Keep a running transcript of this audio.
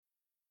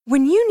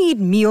When you need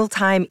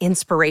mealtime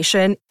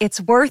inspiration,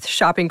 it's worth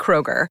shopping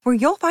Kroger, where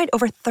you'll find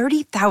over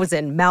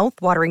 30,000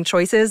 mouth-watering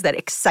choices that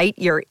excite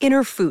your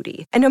inner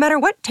foodie. And no matter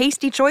what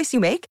tasty choice you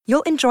make,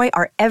 you'll enjoy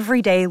our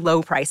everyday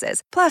low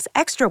prices, plus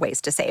extra ways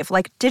to save,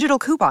 like digital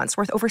coupons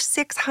worth over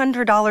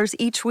 $600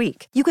 each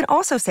week. You can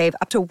also save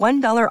up to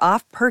 $1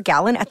 off per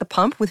gallon at the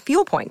pump with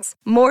fuel points.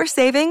 More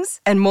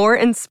savings and more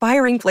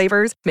inspiring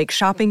flavors make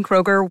shopping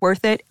Kroger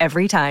worth it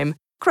every time.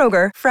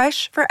 Kroger,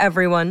 fresh for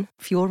everyone.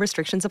 Fuel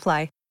restrictions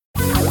apply.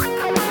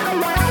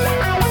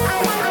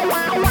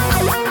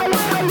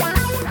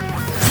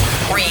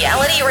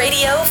 Reality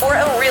radio for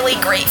a really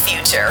great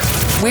future.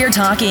 We're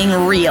talking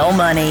real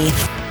money.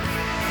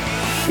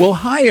 Well,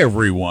 hi,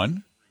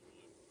 everyone.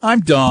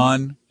 I'm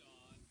Don.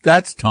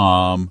 That's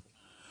Tom.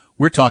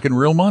 We're talking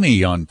real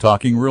money on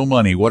Talking Real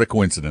Money. What a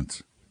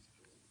coincidence.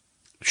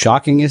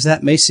 Shocking as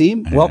that may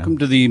seem, welcome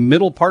to the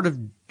middle part of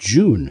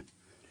June.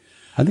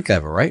 I think I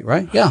have it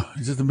right? Yeah.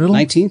 Is it the middle?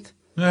 19th?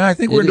 Yeah, I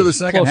think we're into the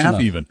second half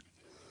even.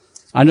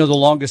 I know the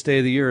longest day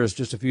of the year is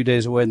just a few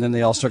days away, and then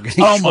they all start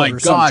getting shorter. Oh, my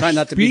gosh. So I'm trying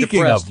not to be Speaking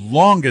depressed. of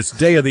longest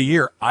day of the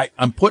year,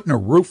 I'm putting a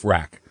roof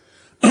rack.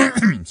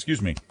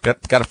 Excuse me.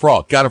 Got a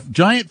frog. Got a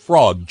giant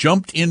frog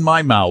jumped in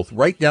my mouth,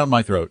 right down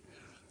my throat,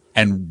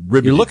 and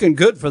ribbed. You're looking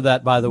good for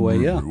that, by the way,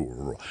 yeah.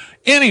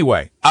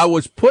 Anyway, I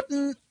was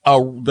putting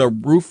the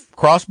roof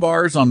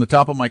crossbars on the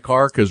top of my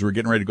car because we're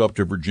getting ready to go up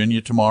to Virginia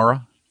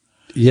tomorrow.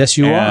 Yes,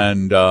 you are.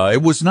 And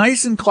it was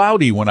nice and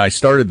cloudy when I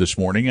started this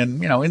morning,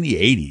 and, in the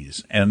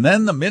 80s. And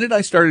then the minute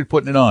I started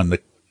putting it on, the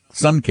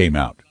sun came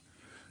out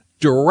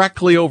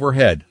directly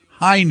overhead.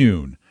 High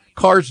noon.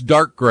 Car's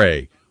dark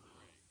gray.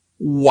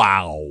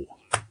 Wow.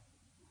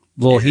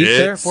 Little heat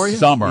there for you?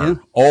 Summer. Yeah.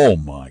 Oh,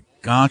 my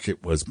gosh.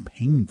 It was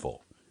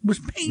painful. It was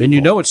painful. And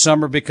you know it's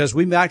summer because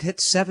we might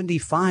hit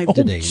 75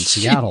 today in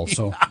Seattle.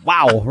 So,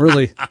 wow,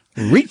 really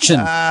reaching.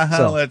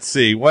 So. Let's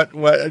see.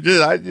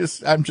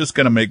 I'm just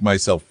going to make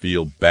myself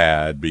feel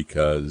bad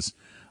because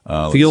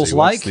feels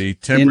like the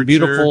temperature in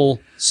beautiful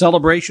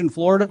Celebration,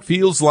 Florida.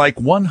 Feels like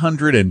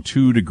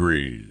 102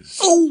 degrees.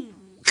 Oh,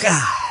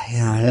 God.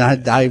 Yeah,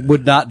 I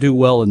would not do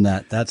well in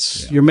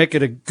that. You're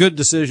making a good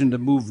decision to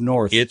move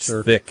north. It's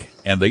thick.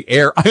 And the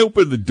air, I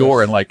opened the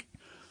door and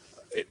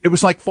it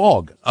was like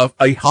fog,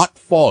 a hot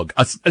fog.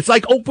 It's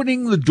like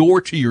opening the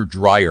door to your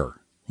dryer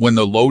when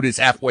the load is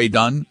halfway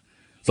done.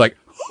 It's like,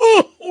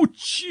 oh,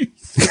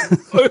 jeez.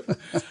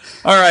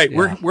 All right,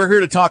 yeah. We're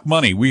here to talk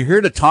money. We're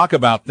here to talk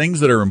about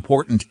things that are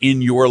important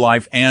in your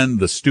life and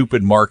the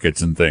stupid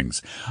markets and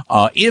things.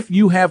 If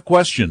you have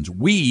questions,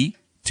 we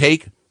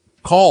take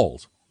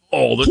calls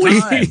all the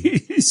time.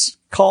 Please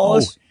call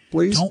us.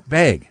 Please. Don't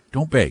beg.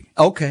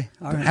 Okay.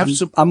 All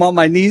right. I'm on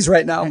my knees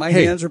right now. My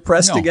hands are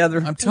pressed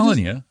together. I'm telling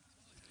you.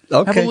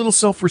 Okay. Have a little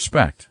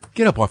self-respect.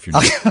 Get up off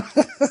your knees.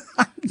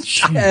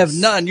 I have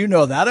none. You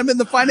know that. I'm in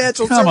the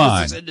financial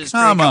services industry.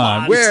 Come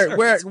on.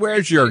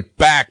 Where's your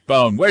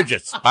backbone? Where's your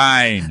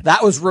spine?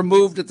 That was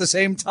removed at the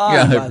same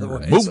time, by the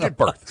way. Moved at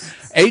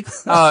birth.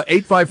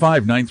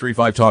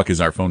 855-935-TALK is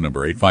our phone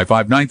number.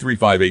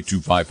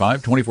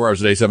 855-935-8255. 24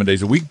 hours a day, 7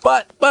 days a week.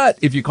 But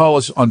if you call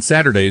us on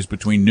Saturdays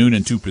between noon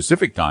and 2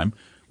 Pacific time,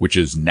 which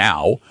is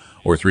now,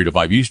 or 3 to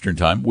 5 Eastern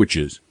time, which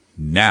is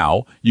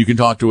now, you can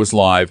talk to us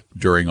live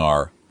during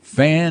our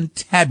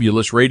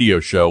fantabulous radio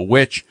show,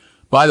 which,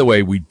 by the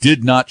way, we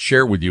did not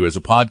share with you as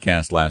a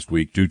podcast last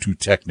week due to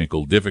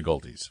technical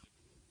difficulties.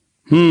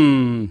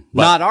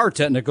 Not our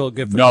technical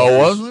difficulties. No, it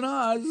wasn't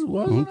us.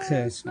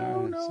 Okay.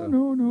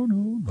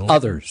 No.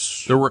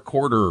 Others. The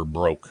recorder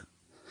broke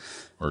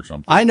or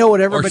something. I know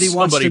what everybody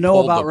wants to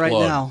know about right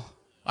now.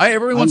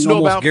 Everyone wants to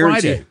know about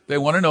Friday. They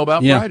want to know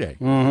about Friday.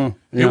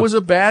 Mm-hmm. Yeah. It was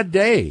a bad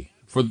day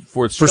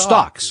for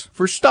stocks.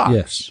 For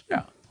stocks.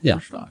 Yes. Yeah.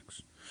 For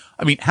stocks.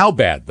 I mean, how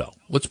bad, though?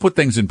 Let's put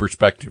things in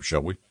perspective,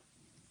 shall we?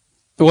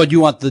 Well, do you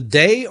want the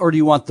day or do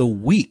you want the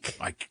week?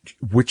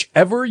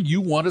 Whichever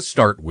you want to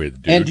start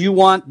with, dude. And do you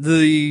want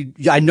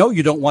I know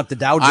you don't want the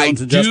Dow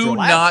Jones Industrial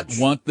I Average. do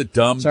not want the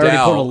dumb Dow. I already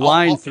put a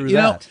line through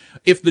that.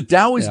 If the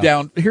Dow is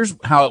down, here's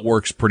how it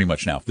works pretty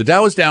much now. If the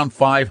Dow is down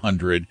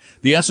 500,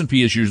 the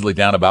S&P is usually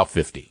down about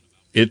 50.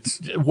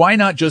 Why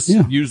not just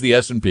use the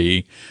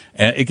S&P?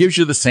 And it gives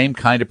you the same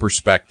kind of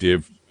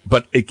perspective.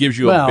 But it gives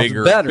you a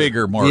bigger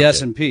market. The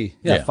S&P,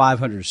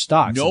 500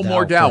 stocks. No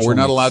more Dow. We're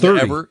not allowed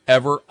to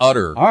ever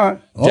utter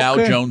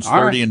Dow Jones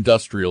 30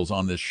 industrials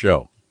on this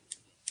show.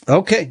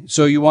 Okay,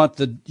 so you want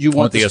the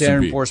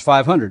Standard & Poor's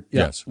 500?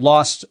 Yeah. Yes.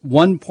 Lost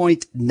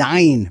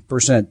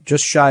 1.9%,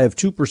 just shy of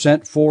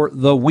 2% for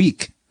the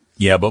week.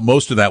 Yeah, but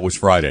most of that was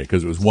Friday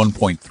because it was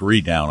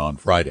 1.3 down on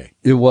Friday.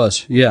 It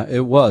was. Yeah,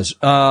 it was.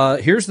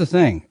 Here's the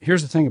thing.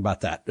 Here's the thing about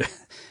that.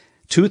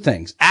 Two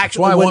things.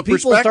 Actually, when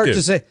people start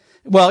to say.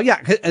 Well,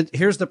 yeah,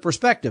 here's the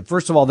perspective.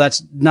 First of all,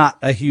 that's not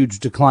a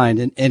huge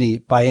decline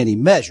by any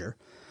measure.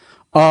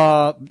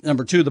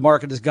 Number two, the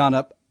market has gone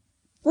up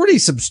pretty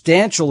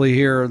substantially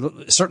here,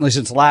 certainly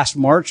since last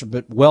March,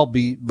 but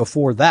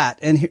before that.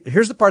 And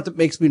here's the part that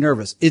makes me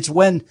nervous. It's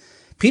when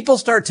people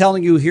start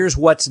telling you here's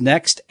what's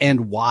next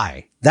and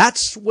why.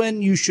 That's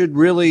when you should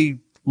really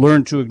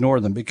learn to ignore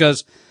them,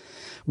 because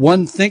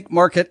One Think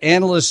Market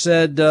analyst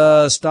said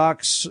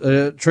stocks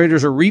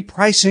traders are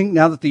repricing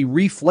now that the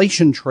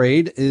reflation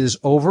trade is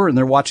over and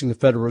they're watching the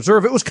Federal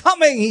Reserve. It was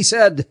coming, he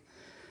said.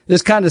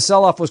 This kind of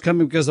sell-off was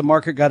coming because the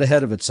market got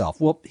ahead of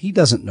itself. Well, he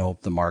doesn't know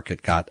if the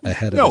market got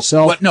ahead of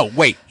itself.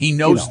 He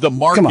knows the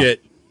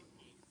market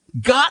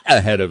got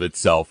ahead of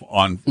itself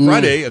on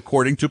Friday,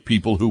 according to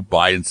people who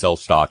buy and sell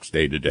stocks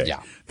day to day.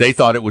 Yeah. They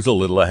thought it was a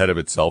little ahead of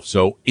itself.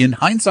 So in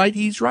hindsight,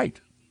 he's right.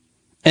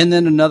 And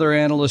then another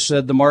analyst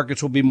said the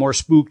markets will be more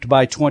spooked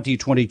by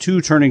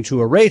 2022 turning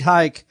to a rate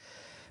hike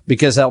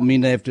because that'll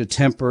mean they have to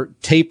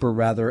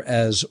taper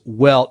as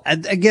well.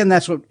 And again,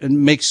 that's what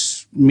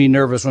makes me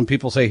nervous when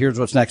people say, here's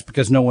what's next,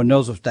 because no one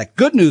knows what's next.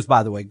 Good news,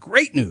 by the way,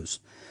 great news.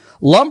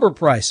 Lumber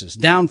prices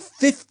down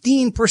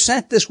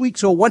 15% this week.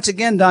 So once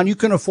again, Don, you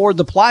can afford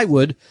the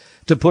plywood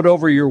to put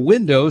over your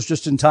windows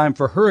just in time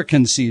for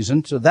hurricane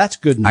season. So that's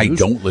good news. I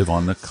don't live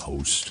on the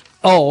coast.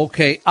 Oh,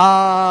 okay.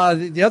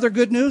 The other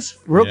good news,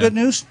 good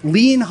news,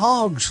 lean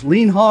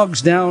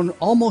hogs down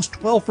almost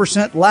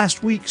 12%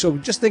 last week. So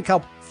just think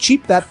how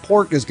cheap that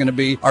pork is going to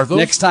be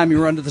next time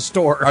you run to the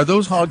store. Are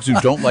those hogs who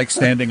don't like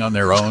standing on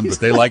their own, but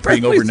they like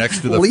being over next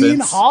to the lean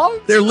fence?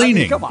 Hogs? They're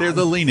leaning. They're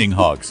the leaning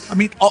hogs. I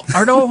mean,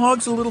 aren't all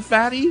hogs a little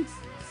fatty?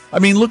 I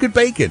mean, look at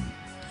bacon.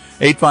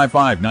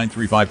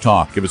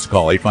 855-935-TALK. Give us a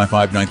call.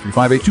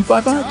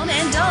 855-935-8255. Tom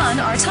and Don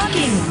are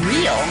talking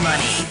real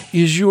money.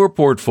 Is your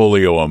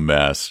portfolio a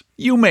mess?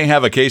 You may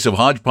have a case of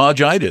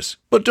hodgepodgeitis,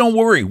 but don't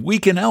worry, we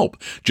can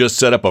help. Just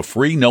set up a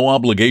free,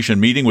 no-obligation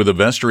meeting with a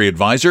Vestory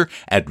advisor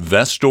at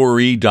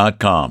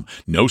Vestory.com.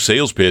 No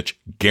sales pitch,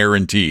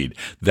 guaranteed.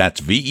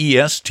 That's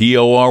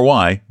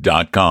Vestory.com.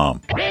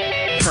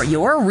 For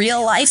your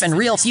real life and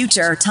real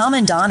future, Tom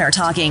and Don are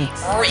talking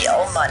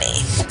real money.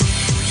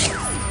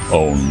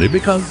 Only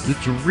because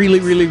it's really,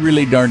 really,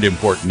 really darned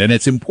important. And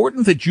it's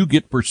important that you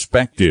get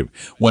perspective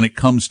when it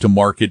comes to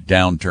market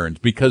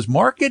downturns, because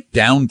market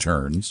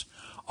downturns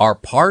are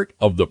part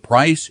of the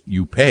price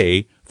you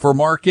pay for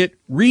market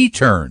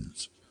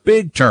returns.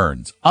 Big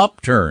turns,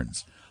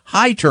 upturns,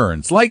 high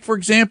turns. Like, for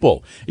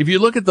example, if you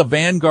look at the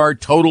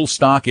Vanguard Total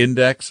Stock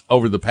Index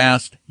over the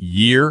past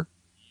year.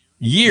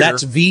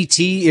 That's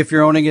VT if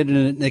you're owning it in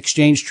an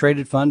exchange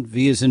traded fund.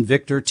 V is in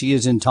Victor, T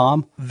is in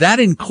Tom. That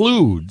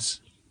includes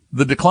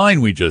the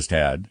decline we just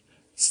had,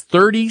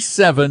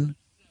 37%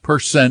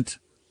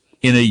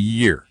 in a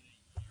year.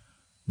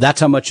 That's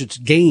how much it's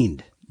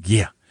gained.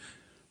 Yeah.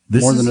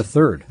 More than a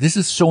third. This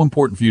is so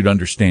important for you to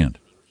understand.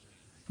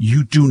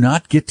 You do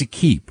not get to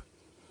keep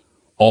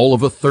all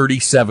of a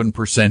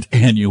 37%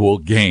 annual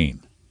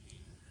gain.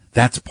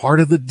 That's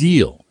part of the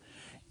deal.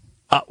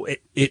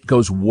 It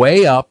goes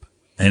way up,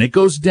 and it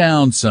goes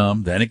down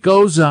some, then it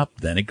goes up,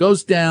 then it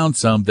goes down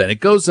some, then it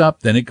goes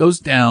up, then it goes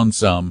down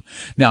some.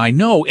 Now, I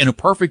know in a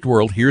perfect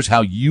world, here's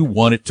how you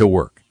want it to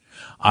work.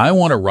 I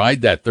want to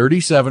ride that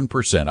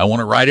 37%. I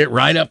want to ride it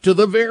right up to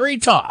the very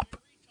top.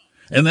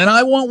 And then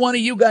I want one of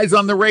you guys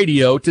on the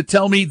radio to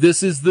tell me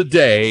this is the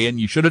day, and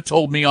you should have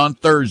told me on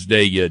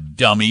Thursday, you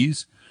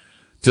dummies,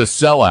 to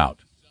sell out.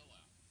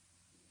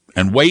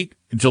 And wait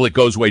until it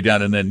goes way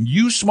down, and then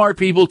you smart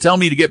people tell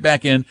me to get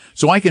back in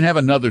so I can have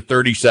another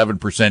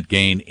 37%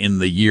 gain in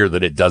the year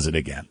that it does it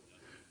again.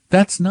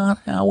 That's not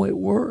how it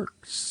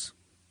works.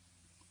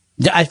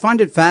 I find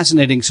it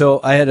fascinating. So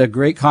I had a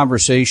great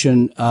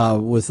conversation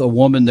with a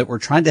woman that we're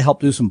trying to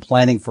help do some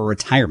planning for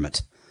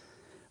retirement.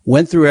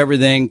 Went through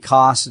everything,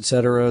 costs, et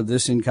cetera,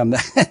 this income,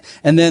 that.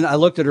 And then I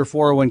looked at her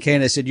 401k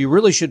and I said, you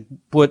really should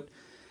put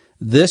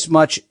this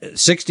much,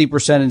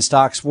 60% in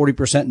stocks,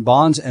 40% in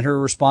bonds. And her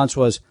response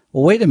was,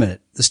 well, wait a minute.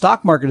 The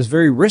stock market is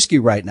very risky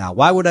right now.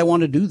 Why would I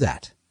want to do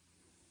that?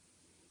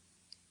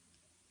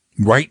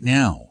 Right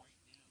now.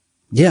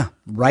 Yeah,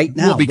 right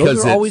now. Well, because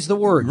those are always the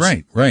words.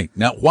 Right.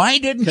 Now, why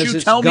didn't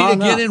you tell me to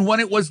get in when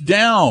it was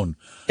down?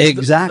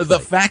 Exactly. The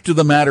fact of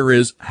the matter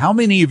is, how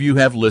many of you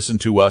have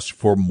listened to us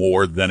for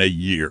more than a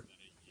year?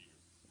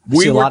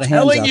 We were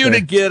telling you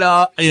to get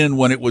in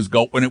when it was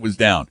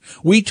down.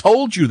 We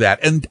told you that,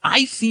 and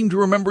I seem to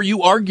remember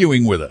you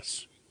arguing with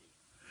us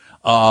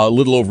a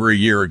little over a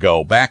year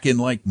ago, back in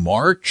like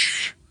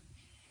March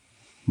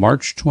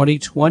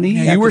 2020.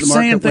 Yeah, you were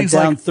saying things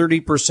down like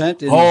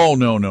 30%. Oh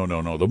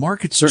no! The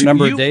market's certain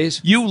number of days.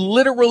 You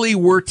literally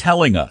were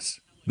telling us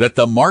that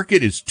the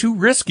market is too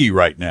risky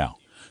right now.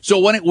 So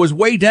when it was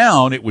way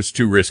down, it was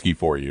too risky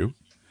for you.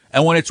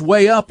 And when it's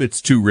way up,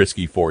 it's too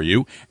risky for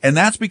you. And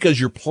that's because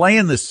you're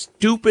playing this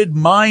stupid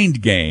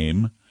mind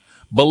game,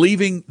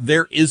 believing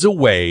there is a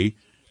way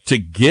to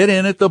get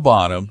in at the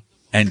bottom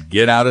and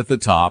get out at the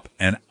top.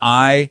 And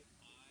I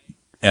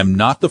am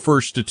not the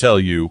first to tell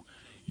you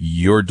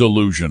you're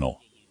delusional.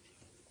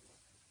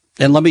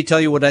 And let me tell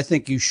you what I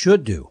think you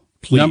should do.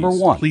 Please, number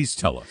one. Please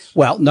tell us.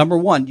 Well, number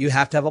one, you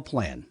have to have a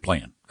plan.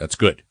 That's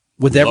good.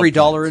 With every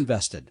dollar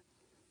invested.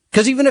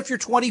 Because even if you're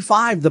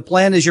 25, the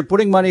plan is you're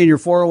putting money in your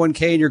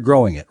 401k and you're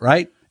growing it,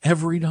 right?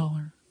 Every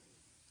dollar.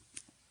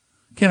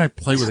 Can I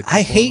play with it?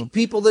 I hate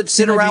people that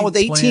sit around with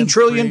 $18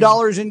 trillion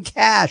in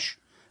cash.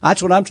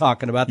 That's what I'm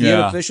talking about. The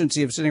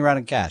inefficiency of sitting around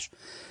in cash.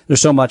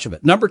 There's so much of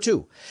it. Number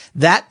two,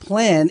 that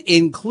plan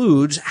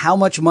includes how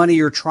much money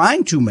you're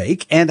trying to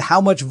make and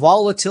how much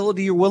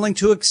volatility you're willing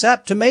to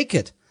accept to make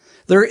it.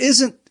 There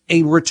isn't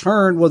a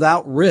return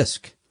without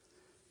risk.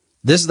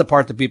 This is the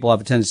part that people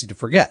have a tendency to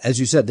forget. As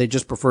you said, they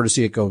just prefer to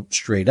see it go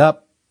straight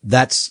up.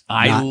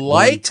 I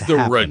like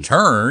the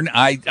return.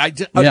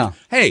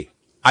 Hey,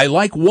 I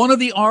like one of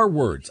the R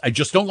words. I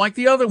just don't like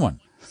the other one.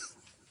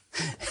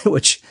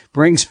 Which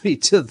brings me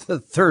to the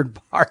third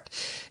part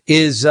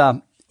is,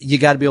 you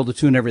got to be able to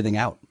tune everything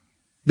out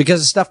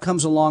because the stuff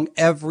comes along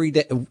every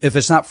day. If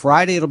it's not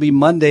Friday, it'll be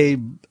Monday,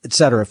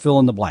 etc. Fill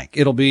in the blank.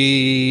 It'll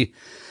be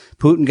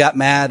Putin got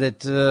mad at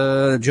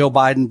Joe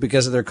Biden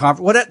because of their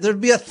conference. There'd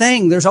be a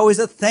thing. There's always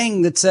a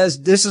thing that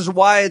says this is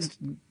why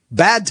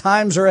bad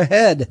times are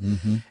ahead.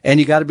 Mm-hmm. And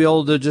you got to be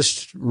able to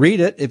just read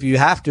it if you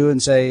have to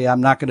and say,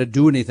 I'm not going to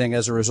do anything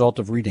as a result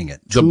of reading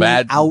it.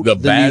 The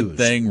bad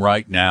thing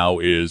right now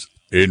is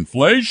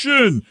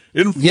inflation.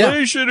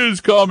 Inflation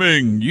is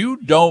coming. You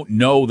don't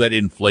know that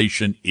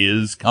inflation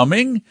is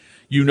coming.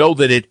 You know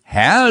that it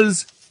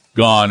has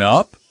gone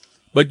up,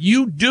 but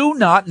you do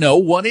not know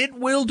what it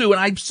will do.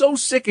 And I'm so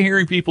sick of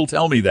hearing people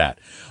tell me that.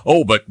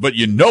 Oh, but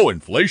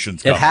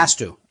inflation's coming. It has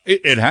to.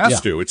 It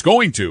has to. It's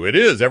going to. It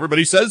is.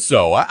 Everybody says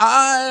so.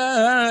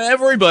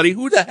 Everybody.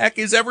 Who the heck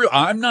is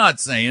I'm not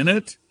saying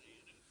it.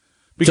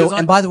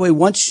 And by the way,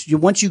 once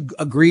you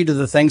agree to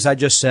the things I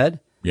just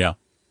said. Yeah.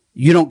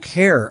 You don't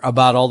care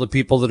about all the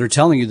people that are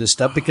telling you this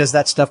stuff because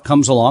that stuff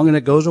comes along and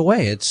it goes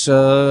away. It's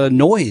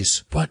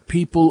noise. But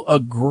people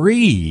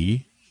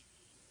agree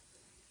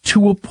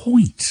to a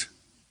point.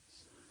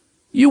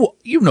 You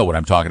know what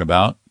I'm talking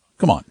about.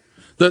 Come on.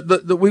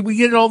 We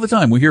get it all the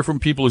time. We hear from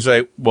people who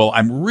say, well,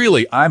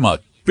 I'm a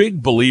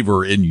big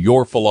believer in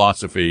your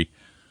philosophy,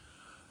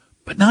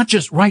 but not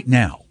just right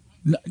now.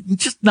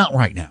 Just not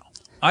right now.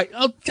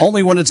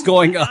 Only when it's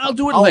going up. I'll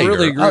do it later.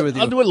 Really agree with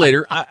you. I'll do it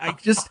later. I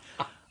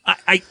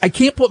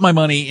can't put my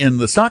money in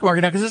the stock market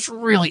now because it's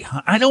really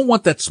high. I don't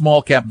want that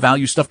small cap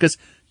value stuff because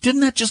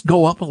didn't that just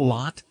go up a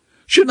lot?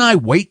 Shouldn't I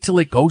wait till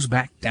it goes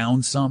back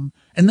down some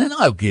and then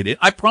I'll get it?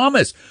 I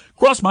promise.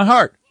 Cross my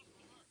heart.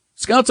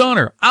 Scout's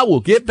honor. I will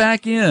get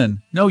back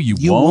in. No, you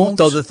won't.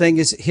 Though the thing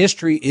is,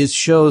 history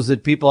shows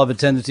that people have a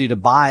tendency to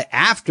buy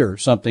after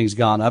something's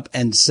gone up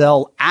and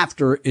sell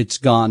after it's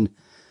gone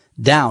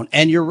down.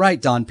 And you're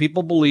right, Don.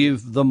 People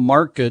believe the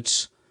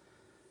markets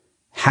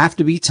have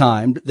to be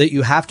timed, that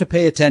you have to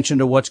pay attention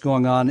to what's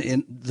going on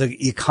in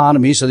the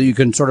economy so that you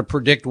can sort of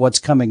predict what's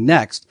coming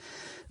next.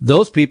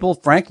 Those people,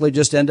 frankly,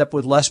 just end up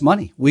with less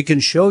money. We can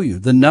show you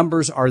the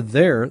numbers are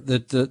there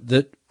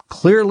that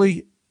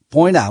clearly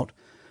point out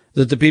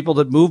that the people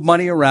that move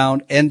money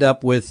around end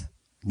up with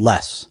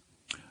less.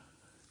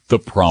 The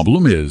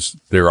problem is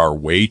there are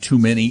way too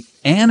many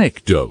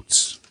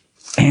anecdotes.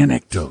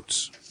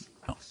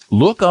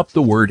 Look up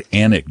the word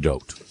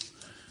anecdote.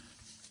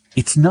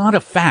 It's not a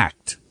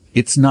fact.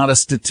 It's not a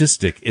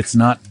statistic. It's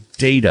not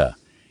data.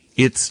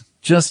 It's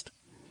just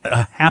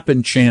a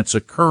happen chance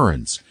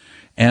occurrence.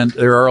 And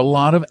there are a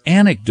lot of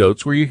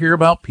anecdotes where you hear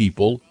about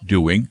people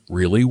doing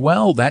really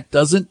well. That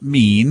doesn't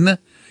mean, that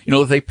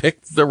they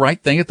picked the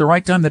right thing at the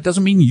right time. That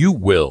doesn't mean you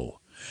will.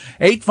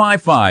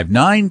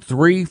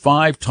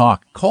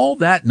 855-935-TALK. Call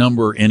that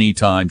number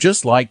anytime,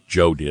 just like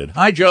Joe did.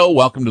 Hi, Joe.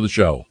 Welcome to the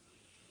show.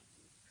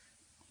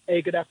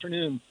 Hey, good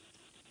afternoon.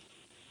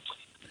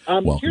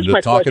 Welcome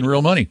to Talking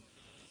Real Money.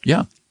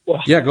 Yeah.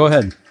 Well, yeah, go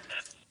ahead.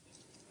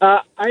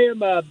 I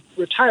am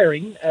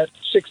retiring at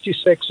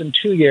 66 in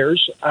 2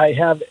 years. I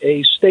have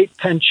a state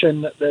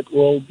pension that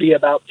will be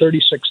about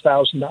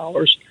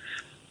 $36,000.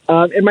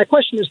 And my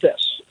question is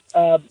this.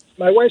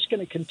 My wife's going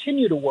to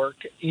continue to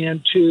work,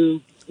 and to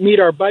meet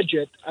our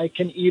budget, I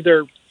can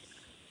either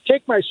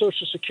take my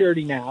Social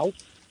Security now,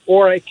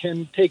 or I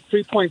can take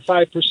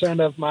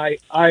 3.5% of my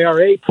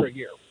IRA per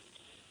year.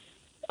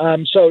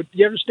 So do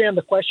you understand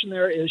the question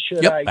there is,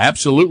 should I?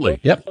 Absolutely.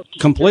 Yep,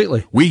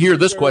 completely. We hear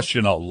this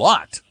question a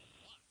lot.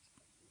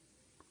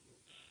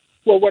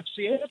 Well, what's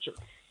the answer?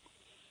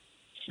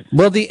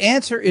 Well, the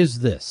answer is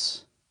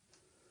this.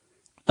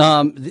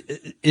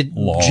 It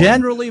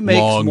generally makes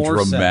more sense.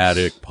 Long,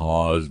 dramatic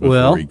pause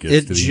before he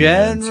gets to the answer. It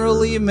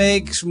generally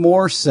makes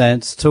more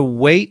sense to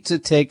wait to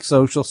take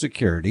Social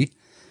Security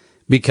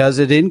because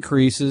it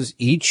increases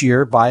each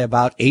year by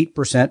about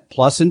 8%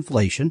 plus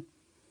inflation.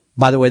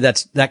 By the way,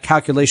 that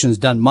calculation is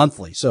done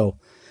monthly, so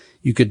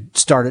you could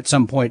start at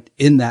some point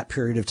in that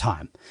period of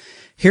time.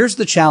 Here's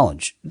the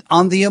challenge.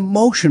 On the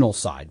emotional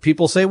side,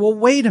 people say, well,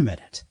 wait a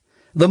minute.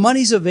 The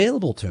money's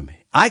available to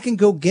me. I can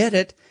go get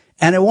it,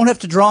 and I won't have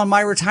to draw on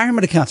my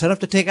retirement accounts. I don't have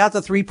to take out the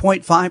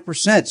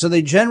 3.5%. So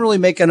they generally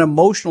make an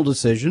emotional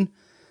decision.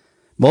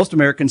 Most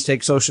Americans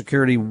take Social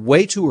Security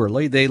way too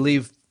early. They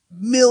leave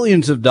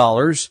millions of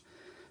dollars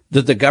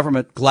that the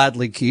government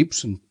gladly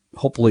keeps and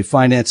hopefully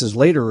finances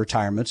later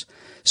retirements.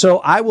 So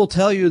I will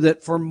tell you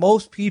that for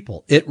most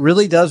people, it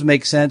really does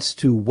make sense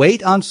to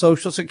wait on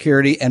Social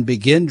Security and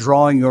begin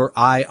drawing your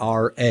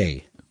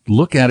IRA.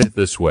 look at it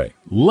this way.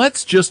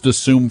 Let's just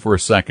assume for a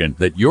second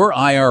that your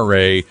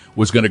IRA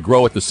was going to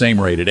grow at the same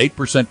rate at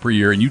 8% per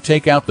year, and you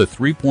take out the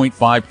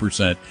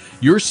 3.5%.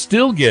 You're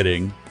still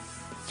getting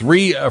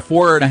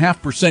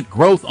 4.5%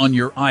 growth on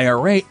your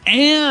IRA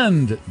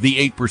and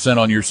the 8%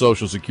 on your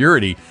Social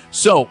Security.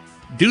 So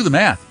do the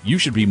math. You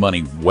should be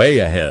money way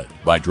ahead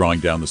by drawing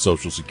down the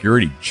Social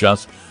Security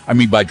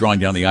by drawing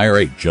down the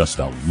IRA just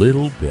a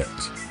little bit.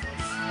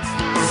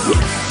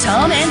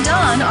 Tom and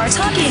Don are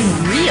talking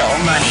real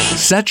money.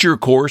 Set your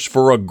course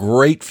for a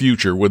great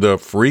future with a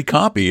free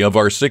copy of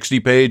our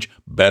 60-page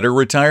Better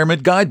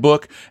Retirement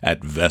Guidebook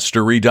at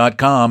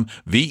vestory.com,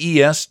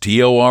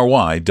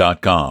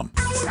 vestory.com.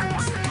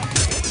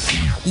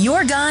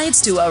 Your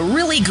guides to a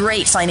really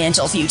great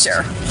financial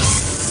future.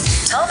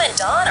 Tom and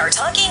Don are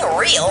talking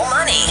real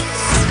money.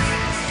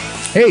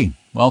 Hey,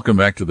 welcome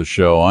back to the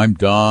show. I'm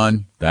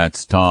Don.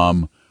 That's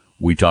Tom.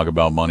 We talk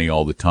about money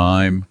all the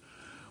time.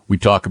 We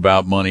talk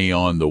about money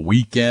on the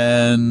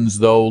weekends,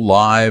 though,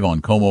 live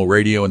on Como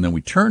Radio, and then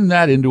we turn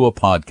that into a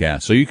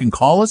podcast. So you can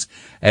call us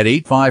at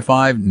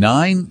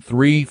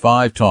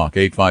 855-935-TALK,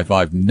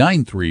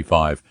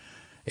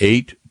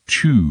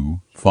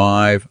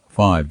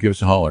 855-935-8255. Give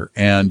us a holler.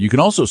 And you can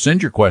also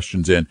send your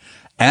questions in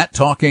at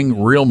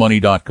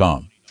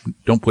talkingrealmoney.com.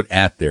 Don't put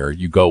at there.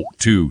 You go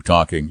to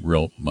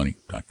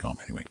talkingrealmoney.com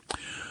anyway.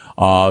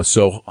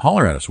 So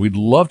holler at us. We'd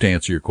love to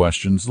answer your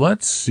questions.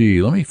 Let's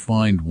see. Let me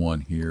find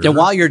one here. And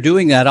while you're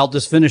doing that, I'll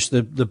just finish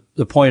the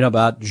point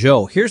about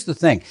Joe. Here's the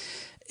thing.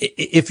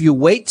 If you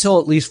wait till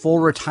at least full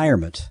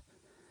retirement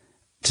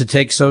to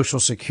take Social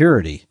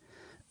Security,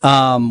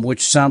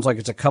 which sounds like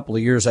it's a couple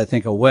of years, I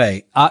think,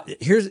 away,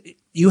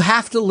 you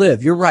have to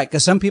live. You're right.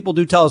 Because some people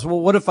do tell us, well,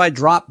 what if I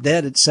drop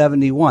dead at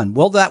 71?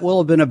 Well, that will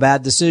have been a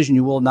bad decision.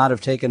 You will not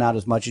have taken out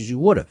as much as you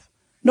would have.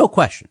 No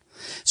question.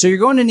 So you're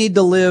going to need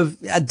to live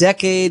a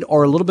decade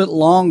or a little bit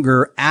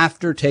longer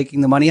after taking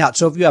the money out.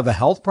 So if you have a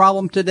health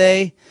problem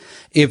today,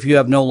 if you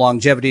have no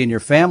longevity in your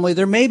family,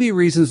 there may be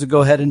reasons to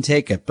go ahead and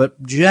take it.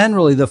 But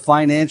generally, the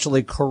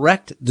financially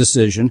correct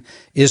decision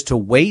is to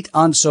wait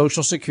on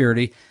Social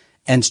Security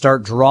and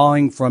start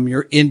drawing from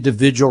your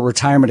individual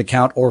retirement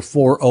account or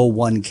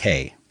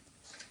 401k.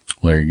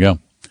 There you go.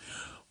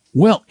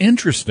 Well,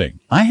 interesting.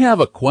 I have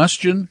a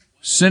question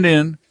sent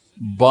in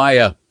by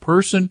a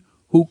person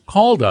who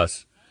called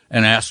us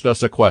and asked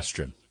us a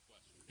question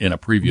in a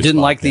previous Didn't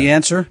podcast. like the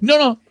answer?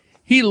 No.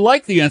 He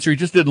liked the answer. He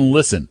just didn't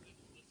listen.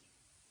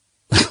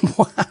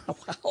 Wow.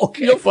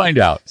 Okay. You'll find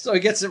out. So he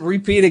gets it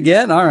repeat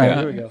again? All right,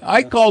 here we go.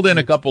 I called in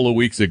a couple of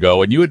weeks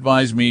ago, and you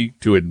advised me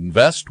to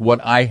invest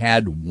what I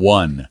had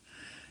won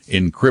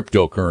in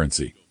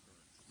cryptocurrency.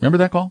 Remember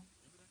that call?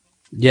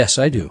 Yes,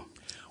 I do.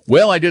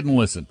 Well, I didn't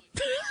listen.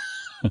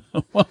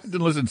 I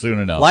didn't listen soon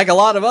enough. Like a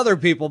lot of other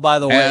people, by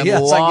the way. And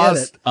yes, lost I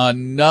get it.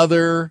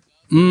 another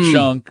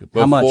chunk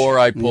before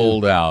I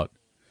pulled out.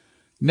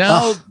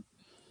 Now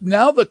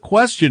the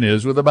question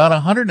is, with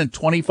about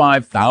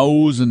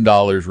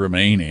 $125,000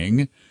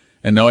 remaining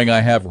and knowing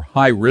I have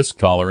high risk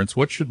tolerance,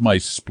 what should my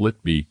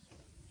split be?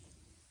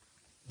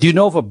 Do you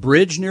know of a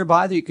bridge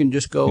nearby that you can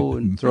just go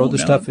and throw the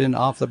stuff in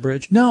off the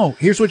bridge? No,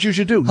 here's what you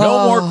should do.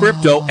 No more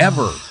crypto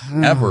ever.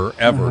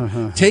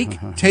 Take,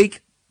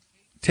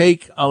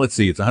 let's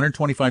see, it's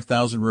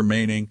 125,000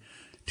 remaining.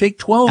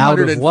 Take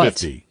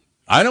 1,250.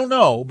 I don't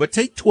know, but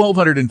take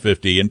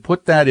 1,250 and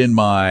put that in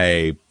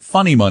my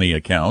funny money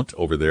account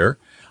over there.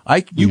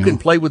 You can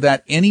play with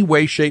that any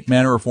way, shape,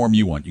 manner, or form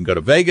you want. You can go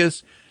to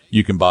Vegas.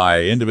 You can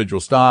buy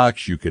individual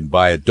stocks. You can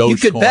buy a Dogecoin. You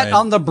could bet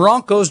on the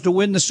Broncos to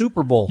win the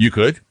Super Bowl. You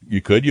could.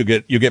 You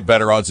get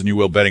better odds than you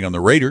will betting on the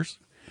Raiders.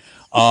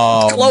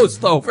 Close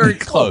though, very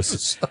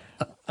close.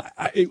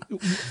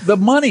 The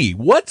money,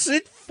 what's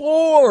it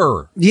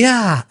for?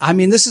 Yeah, I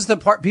mean, this is the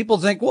part people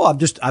think, well,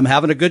 I'm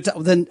having a good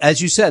time. Then, as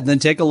you said, then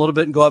take a little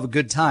bit and go have a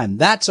good time.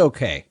 That's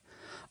okay.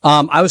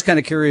 I was kind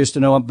of curious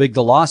to know how big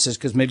the loss is,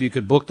 because maybe you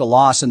could book the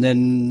loss and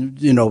then,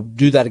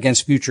 do that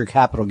against future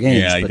capital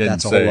gains. Yeah, but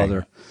that's a whole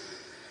other.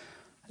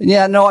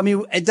 Yeah, no, I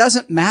mean, it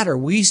doesn't matter.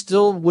 We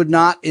still would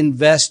not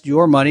invest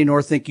your money,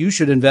 nor think you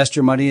should invest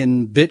your money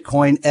in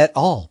Bitcoin at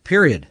all,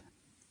 period.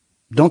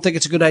 Don't think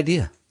it's a good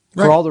idea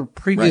for all the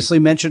previously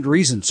mentioned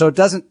reasons. So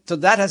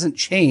that hasn't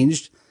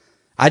changed.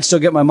 I'd still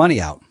get my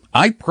money out.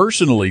 I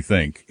personally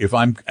think if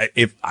I'm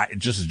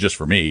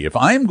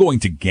going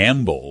to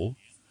gamble,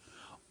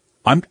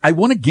 I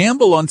want to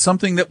gamble on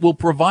something that will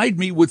provide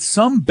me with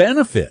some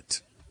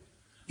benefit.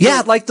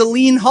 Yeah, like the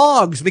lean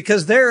hogs,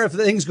 because if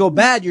things go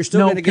bad, you're still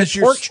going to get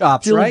pork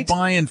chops, right? Still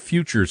buying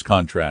futures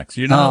contracts,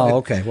 Oh,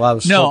 okay.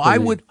 Well, I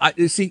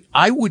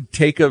would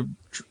take a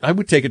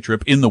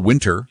trip in the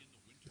winter,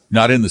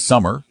 not in the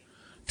summer,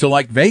 to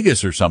like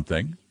Vegas or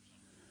something,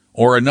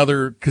 or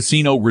another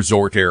casino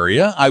resort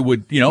area. I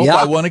would, if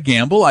I want to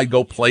gamble, I'd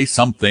go play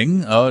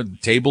something, a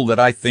table that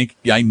I think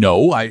I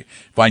know.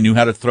 If I knew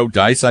how to throw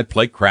dice, I'd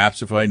play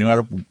craps. If I knew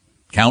how to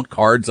count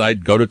cards,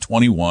 I'd go to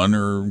 21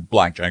 or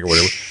blackjack or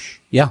whatever.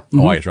 Yeah. Mm-hmm.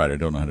 Oh, that's right. I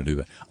don't know how to do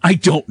that. I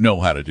don't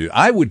know how to do it.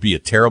 I would be a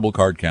terrible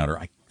card counter.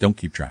 I don't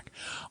keep track.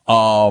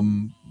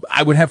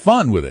 I would have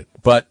fun with it.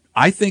 But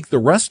I think the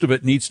rest of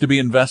it needs to be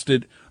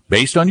invested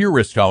based on your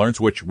risk tolerance,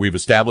 which we've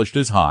established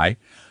is high.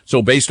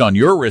 So based on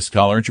your risk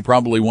tolerance, you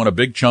probably want a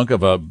big chunk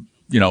of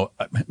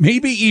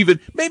maybe even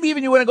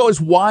you want to go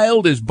as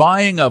wild as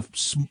buying a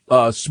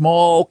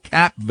small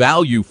cap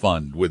value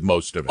fund with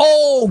most of it.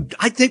 Oh,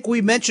 I think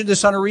we mentioned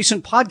this on a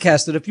recent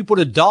podcast that if you put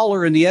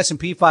 $1 in the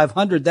S&P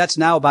 500, that's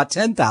now about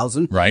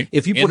 10,000. Right.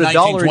 If you put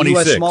 $1 in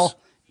U.S. small,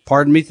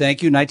 pardon me,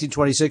 thank you,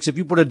 1926. If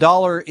you put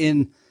 $1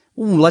 in,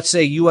 let's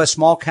say U.S.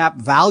 small cap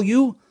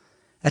value,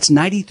 that's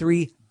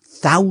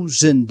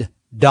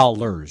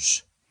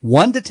 $93,000.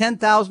 1 to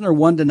 10,000 or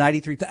 1 to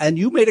 93,000. And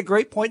you made a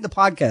great point in the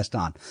podcast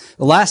on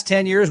the last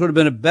 10 years would have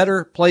been a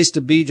better place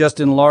to be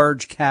just in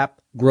large cap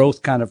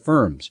growth kind of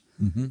firms.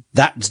 Mm-hmm.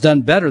 That's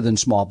done better than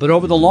small, but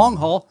over the long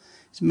haul,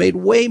 it's made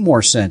way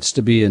more sense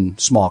to be in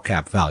small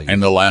cap value.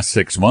 And the last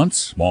 6 months,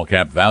 small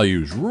cap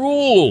values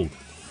ruled.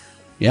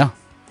 Yeah.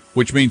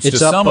 Which means it's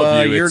to up, some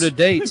of you, year to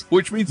date.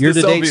 Which means to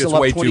some of you, it's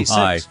way too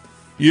high.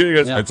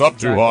 Yeah, it's up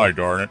too high,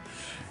 darn it.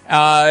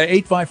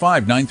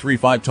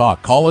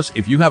 855-935-TALK. Call us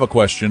if you have a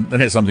question that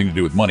has something to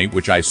do with money,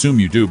 which I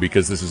assume you do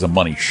because this is a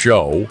money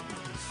show.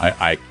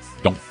 I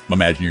don't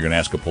imagine you're going to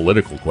ask a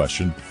political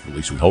question. At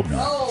least we hope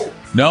not.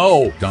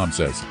 No, Tom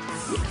says.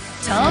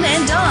 Tom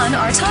and Don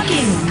are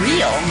talking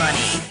real money.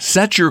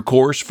 Set your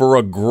course for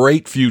a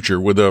great future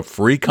with a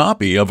free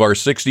copy of our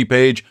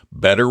 60-page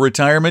Better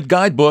Retirement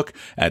Guidebook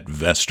at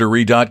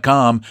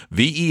vestory.com,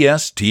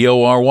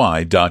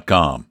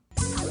 vestory.com.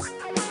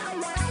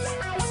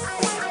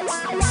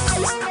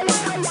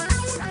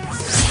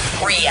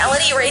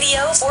 Reality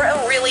radio for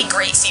a really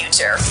great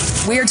future.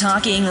 We're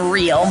talking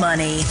real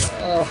money.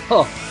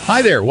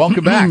 Hi there.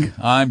 Welcome back.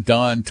 I'm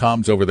Don.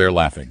 Tom's over there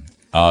laughing.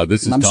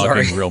 This is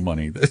Talking Real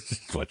Money. This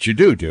is what you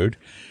do, dude.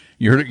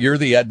 You're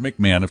the Ed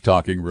McMahon of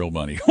Talking Real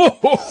Money.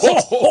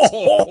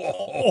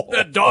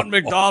 That Don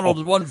McDonald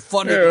is one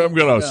funny. Yeah,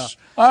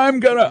 I'm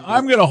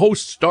gonna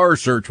host Star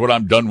Search when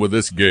I'm done with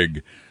this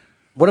gig.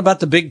 What about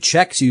the big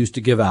checks you used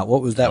to give out?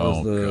 What was that?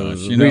 Was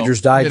the Reader's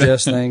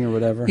Digest thing or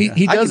whatever?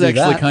 He does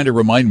actually kind of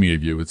remind me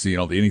of you. It's the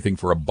anything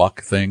for a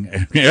buck thing.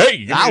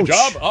 Hey, give me a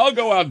job. I'll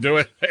go out and do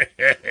it.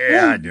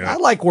 I do it. I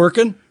like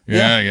working.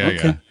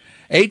 Yeah.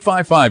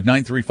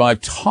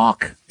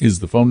 855-935-TALK is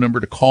the phone number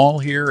to call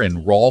here,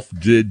 and Rolf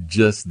did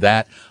just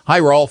that.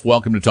 Hi, Rolf.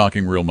 Welcome to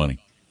Talking Real Money.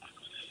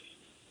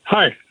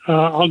 Hi.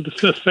 I'll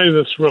just say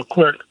this real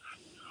quick.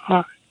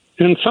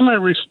 In some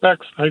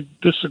respects, I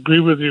disagree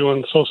with you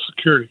on Social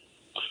Security.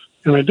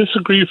 And I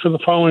disagree for the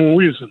following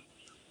reason.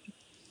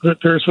 That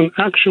there's an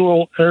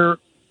actuarially,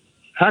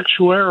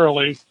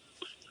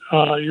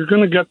 you're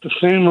going to get the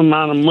same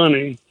amount of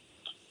money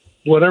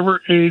whatever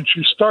age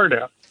you start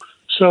at.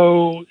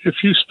 So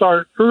if you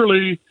start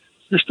early,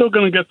 you're still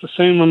going to get the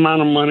same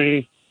amount of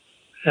money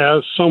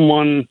as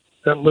someone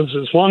that lives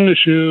as long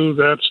as you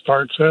that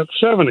starts at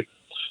 70.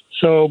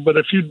 So, but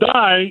if you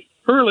die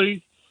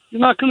early, you're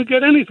not going to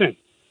get anything.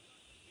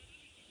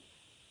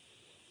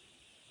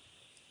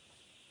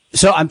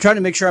 So I'm trying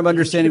to make sure I'm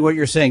understanding what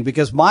you're saying,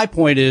 because my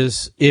point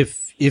is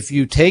if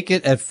you take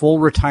it at full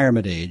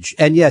retirement age,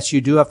 and yes, you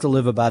do have to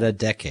live about a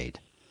decade,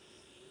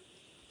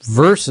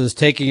 versus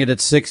taking it at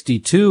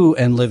 62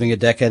 and living a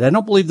decade, I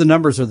don't believe the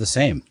numbers are the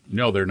same.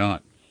 No, they're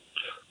not.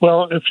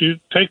 Well, if you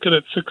take it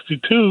at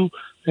 62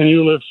 and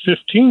you live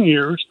 15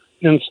 years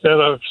instead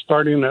of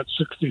starting at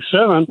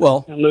 67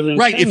 and living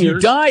right, 10 if you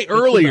years, die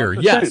earlier,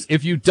 yes,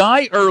 if you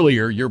die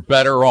earlier, you're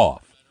better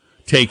off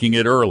taking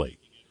it early.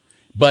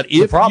 But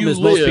if you live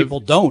most people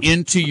don't.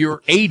 Into your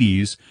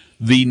 80s,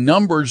 the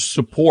numbers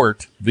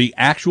support, the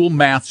actual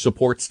math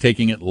supports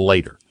taking it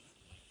later.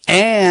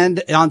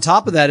 And on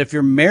top of that, if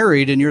you're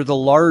married and you're the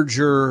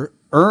larger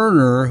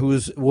earner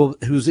whose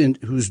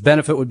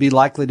benefit would be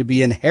likely to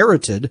be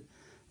inherited,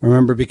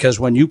 remember, because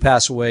when you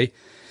pass away,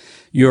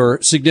 your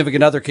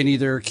significant other can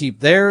either keep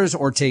theirs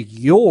or take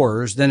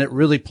yours, then it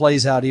really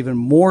plays out even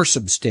more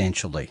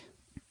substantially.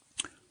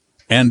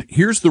 And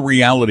here's the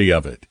reality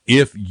of it.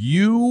 If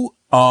you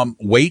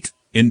wait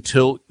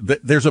until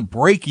there's a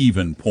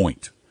break-even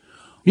point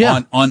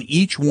on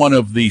each one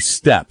of these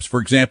steps.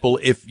 For example,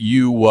 if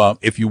you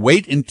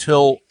wait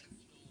to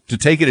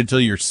take it until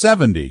you're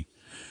 70,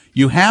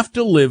 you have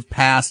to live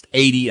past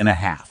 80 and a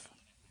half.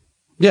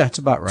 Yeah, it's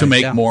about right. To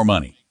make more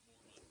money.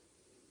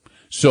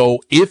 So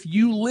if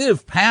you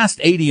live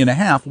past 80 and a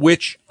half,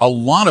 which a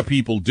lot of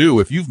people do,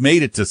 if you've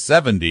made it to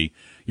 70,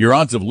 your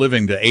odds of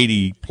living to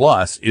 80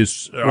 plus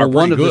are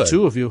one of good. The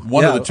two of you.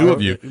 One of the two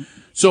of you.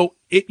 So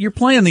you're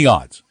playing the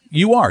odds.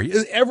 You are.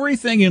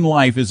 Everything in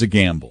life is a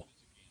gamble.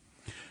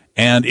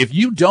 And if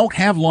you don't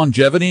have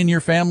longevity in your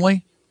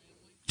family,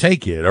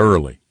 take it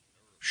early.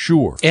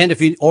 Sure. And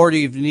if you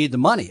need the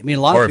money. I mean,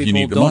 a lot of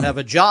people don't have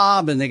a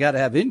job and they got to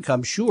have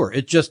income. Sure.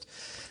 It just,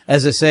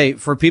 as I say,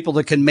 for people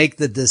that can make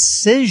the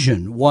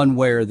decision one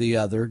way or the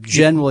other,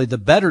 generally the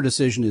better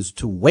decision is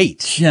to wait.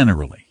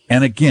 Generally.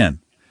 And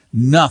again,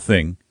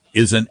 nothing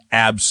is an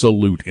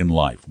absolute in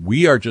life.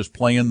 We are just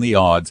playing the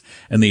odds,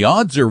 and the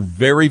odds are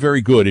very,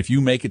 very good if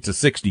you make it to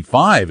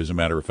 65, as a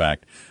matter of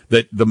fact,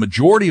 that the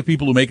majority of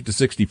people who make it to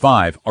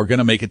 65 are going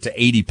to make it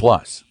to 80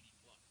 plus.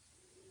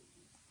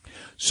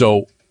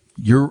 So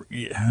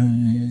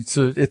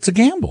it's a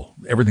gamble.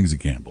 Everything's a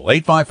gamble.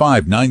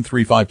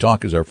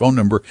 855-935-TALK is our phone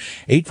number.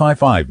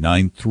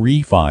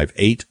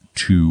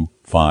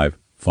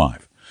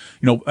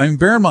 855-935-8255.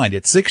 Bear in mind,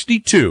 at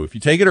 62, if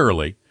you take it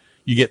early,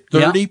 you get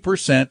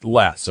 30%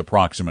 less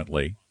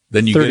approximately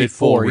than you get at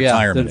full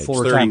retirement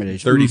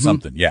age. 30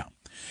 something. Yeah.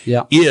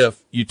 Yeah.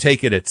 If you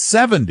take it at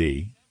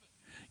 70,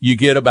 you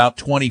get about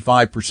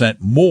 25%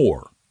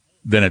 more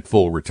than at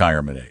full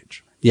retirement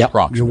age. Yeah.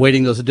 You're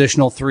waiting those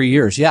additional 3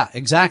 years. Yeah,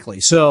 exactly.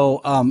 So,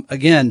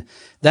 again,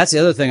 that's the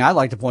other thing I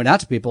like to point out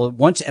to people.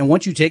 Once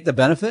you take the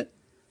benefit,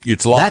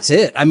 it's locked. That's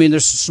it. I mean,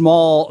 there's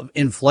small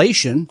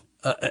inflation,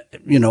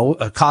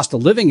 a cost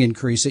of living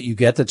increase that you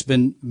get that's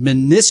been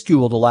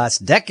minuscule the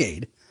last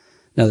decade.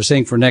 Now they're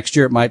saying for next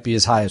year it might be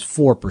as high as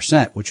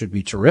 4%, which would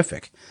be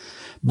terrific.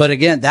 But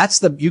again,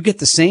 you get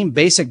the same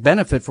basic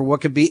benefit for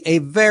what could be a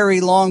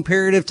very long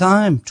period of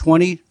time,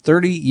 20,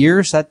 30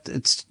 years.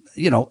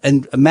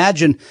 And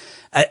imagine,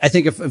 I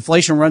think if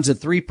inflation runs at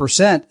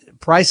 3%,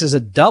 prices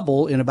would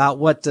double in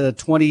about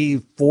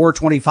 24,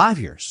 25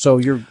 years. So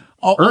your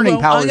earning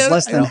power is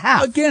less than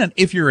half. Again,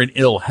 if you're in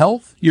ill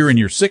health, you're in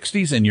your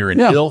 60s and you're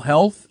in ill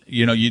health,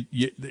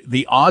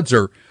 the odds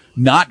are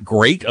not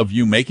great of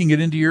you making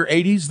it into your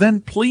 80s,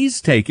 then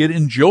please take it,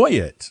 enjoy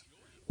it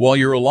while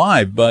you're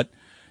alive. But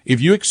if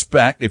you're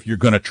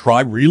going to try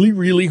really,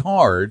 really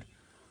hard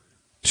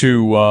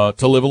to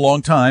live a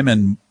long time,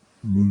 and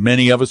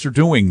many of us are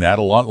doing that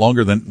a lot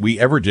longer than we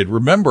ever did.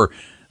 Remember,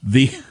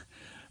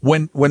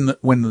 when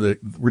the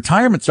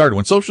retirement started,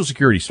 when Social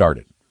Security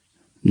started,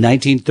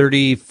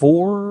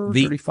 1934,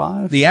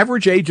 35. The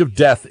average age of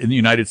death in the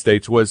United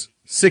States was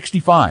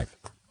 65.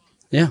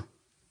 Yeah.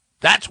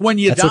 That's when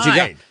you died. What you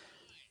got.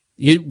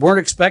 You weren't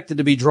expected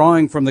to be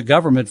drawing from the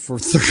government for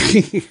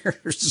 30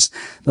 years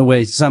the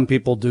way some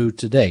people do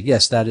today.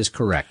 Yes, that is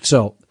correct.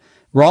 So,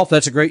 Rolf,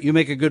 you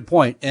make a good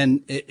point.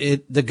 And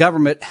the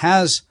government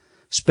has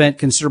spent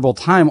considerable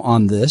time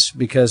on this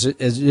because it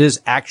is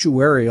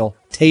actuarial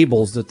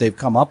tables that they've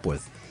come up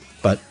with.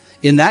 But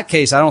in that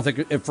case,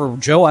 for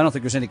Joe, I don't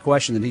think there's any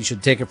question that he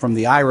should take it from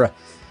the IRA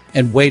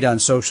and wait on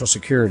Social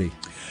Security.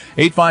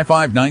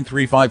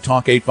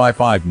 855-935-TALK,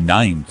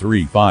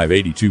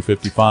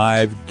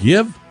 855-935-8255.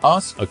 Give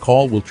us a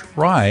call. We'll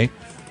try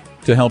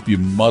to help you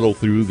muddle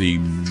through the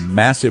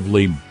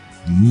massively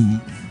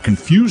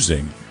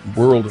confusing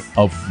world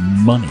of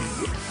money.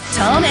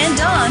 Tom and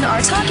Don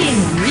are talking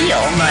real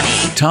money.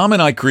 Tom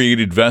and I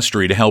created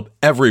Vestory to help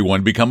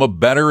everyone become a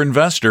better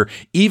investor,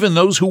 even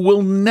those who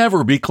will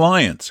never be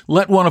clients.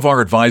 Let one of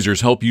our advisors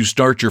help you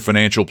start your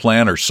financial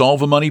plan or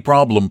solve a money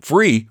problem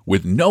free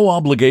with no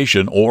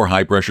obligation or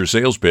high-pressure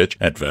sales pitch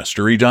at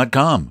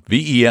Vestory.com,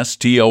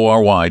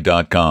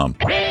 Vestory.com.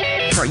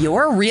 For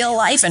your real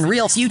life and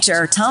real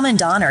future, Tom and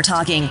Don are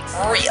talking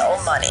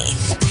real money.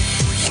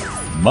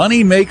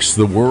 Money makes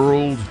the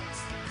world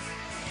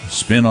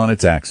spin on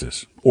its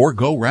axis. Or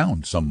go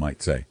round, some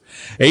might say.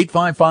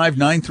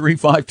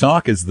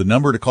 855-935-TALK is the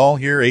number to call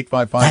here.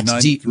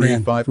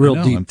 855-935.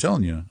 Real deep. I'm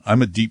telling you,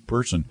 I'm a deep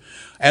person.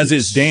 As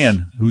is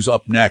Dan, who's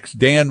up next.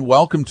 Dan,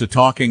 welcome to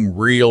Talking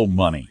Real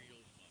Money.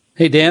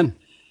 Hey, Dan.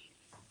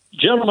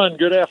 Gentlemen,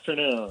 good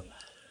afternoon.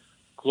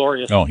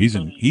 Glorious. Oh, he's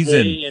in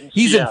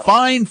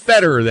fine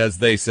feather, as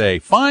they say.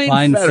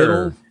 Fine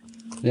feather.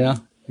 Yeah.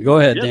 Go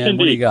ahead, yes, Dan. Indeed.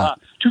 What do you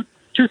got?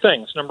 Two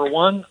things. Number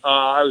one,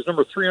 I was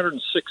number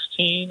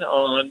 316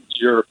 on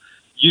your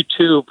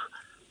YouTube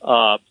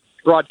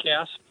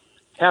broadcast.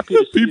 Happy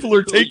to see people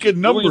are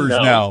taking numbers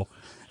now.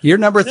 You're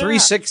number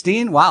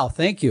 316? Wow,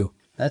 thank you.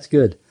 That's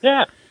good.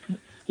 Yeah.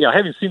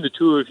 Having seen the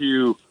two of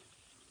you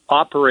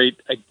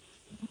operate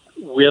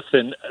with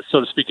and,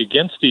 so to speak,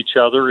 against each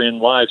other in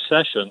live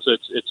sessions,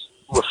 it's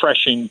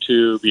refreshing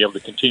to be able to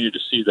continue to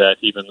see that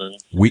even in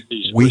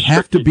these we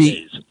have to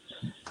be days.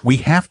 We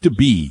have to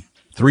be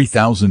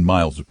 3,000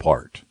 miles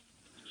apart,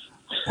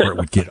 or it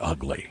would get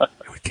ugly.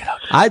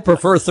 I'd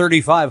prefer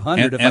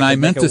 3,500. And I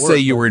meant to say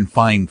you were in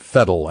fine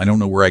fettle. I don't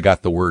know where I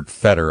got the word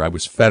fetter. I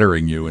was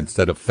fettering you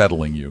instead of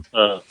fettling you.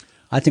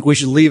 I think we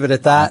should leave it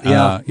at that.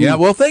 Yeah.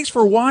 Well, thanks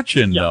for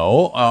watching,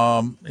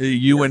 though.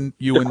 You and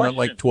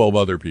like 12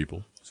 other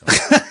people. So.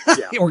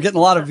 We're getting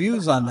a lot of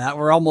views on that.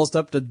 We're almost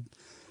up to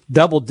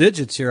double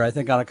digits here, I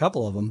think, on a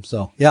couple of them.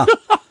 So, yeah.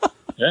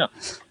 Yeah.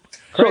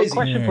 So, a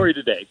question for you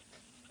today.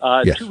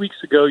 Yes. 2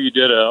 weeks ago, you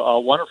did a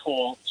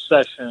wonderful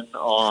session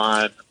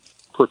on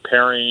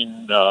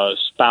preparing a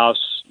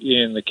spouse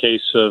in the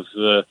case of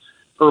the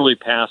early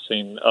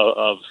passing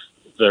of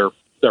their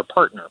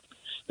partner.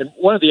 And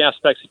one of the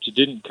aspects that you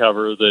didn't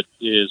cover that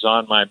is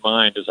on my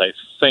mind as I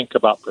think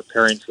about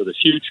preparing for the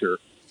future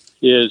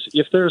is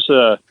if there's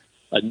a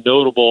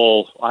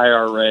notable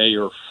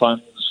IRA or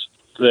funds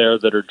there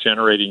that are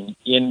generating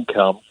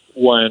income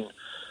when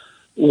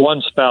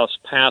one spouse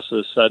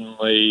passes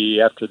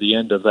suddenly after the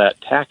end of that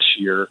tax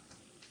year,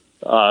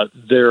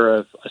 they're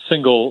a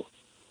single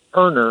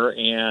earner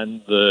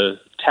and the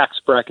tax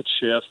bracket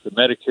shift, the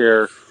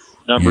Medicare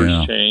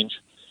numbers change.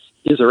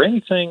 Is there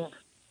anything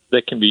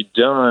that can be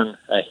done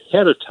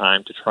ahead of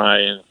time to try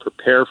and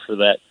prepare for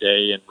that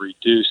day and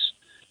reduce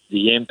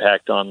the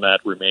impact on that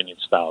remaining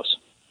spouse?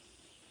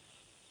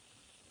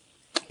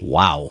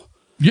 Wow.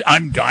 Yeah,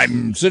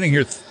 I'm sitting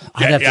here.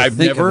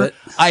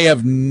 I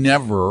have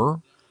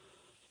never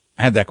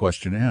had that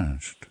question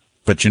asked,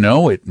 but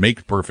it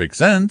makes perfect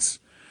sense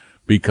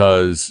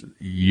because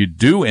you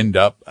do end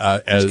up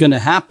it's going to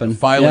happen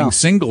filing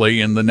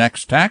singly in the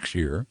next tax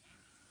year.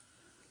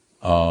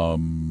 I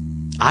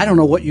don't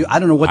know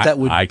what that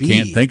would be. I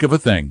can't think of a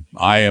thing.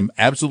 I am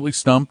absolutely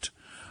stumped.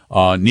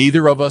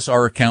 Neither of us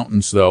are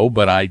accountants, though,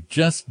 but I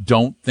just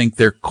don't think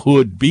there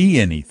could be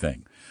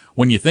anything.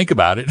 When you think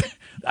about it,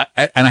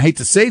 and I hate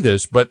to say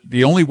this, but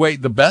the only way,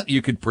 the best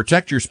you could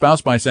protect your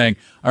spouse by saying,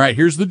 all right,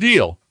 here's the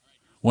deal.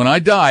 When I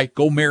die,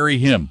 go marry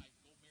him.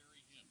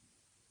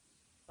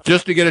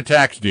 Just to get a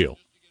tax deal.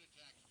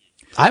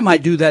 I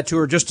might do that to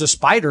her just to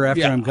spite her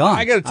after I'm gone.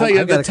 I got to tell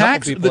you,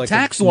 the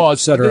tax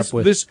laws set her up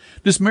with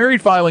this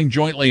married filing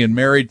jointly and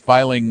married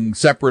filing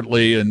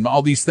separately and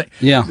all these things.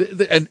 Yeah.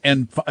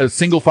 And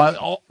single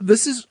file.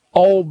 This is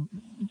all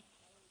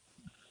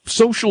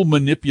social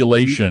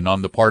manipulation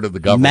on the part of the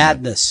government.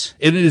 Madness.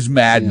 It is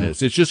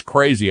madness. Yeah. It's just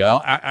crazy.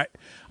 I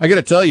got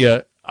to tell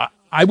you,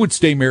 I would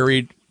stay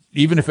married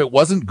even if it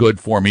wasn't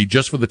good for me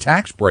just for the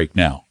tax break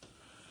now.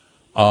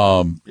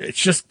 It's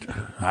just,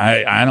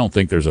 I don't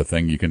think there's a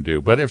thing you can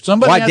do, but if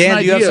somebody has Dan, an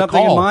idea, do you have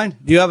something call. in mind?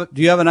 Do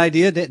you have an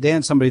idea?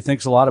 Dan, somebody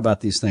thinks a lot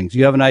about these things. Do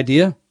you have an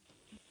idea?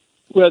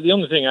 Well, the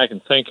only thing I can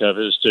think of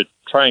is to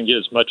try and get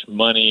as much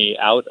money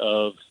out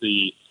of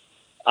the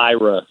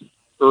IRA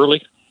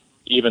early,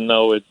 even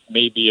though it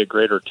may be a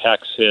greater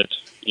tax hit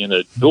in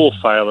a dual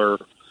filer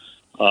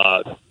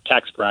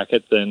tax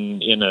bracket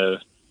than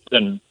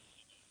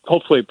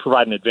hopefully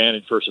provide an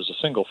advantage versus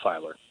a single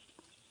filer.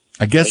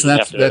 I guess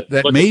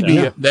that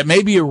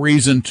may be a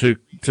reason to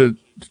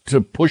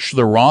push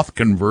the Roth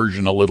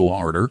conversion a little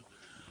harder.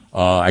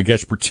 I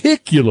guess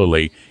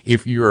particularly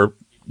if you're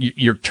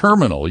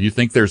terminal, you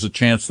think there's a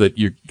chance that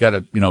you got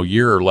a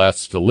year or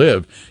less to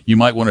live. You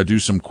might want to do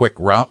some quick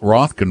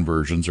Roth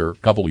conversions or a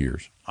couple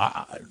years.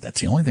 That's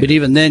the only thing. But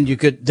even then, you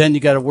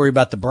got to worry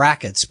about the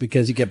brackets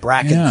because you get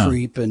bracket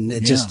creep and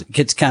it just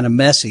gets kind of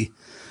messy.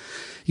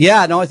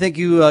 Yeah, no, I think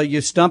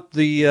you stumped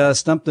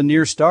the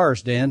near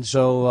stars, Dan.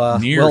 So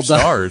near well done.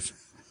 Stars.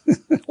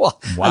 Well,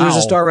 wow. There's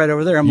a star right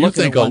over there. You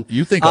think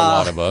a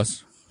lot of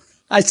us.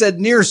 I said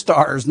near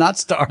stars, not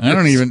stars. I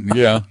don't even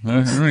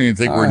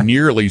think we're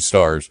nearly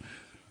stars.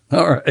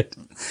 All right.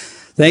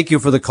 Thank you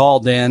for the call,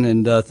 Dan,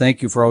 and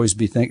thank you for always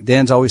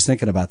Dan's always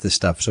thinking about this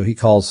stuff, so he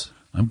calls.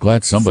 I'm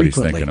glad somebody's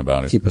thinking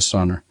about it. Keep us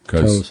on our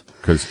toes.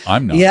 Because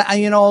I'm not. Yeah,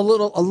 a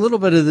little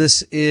bit of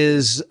this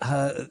is.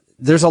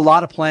 There's a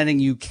lot of planning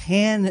you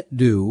can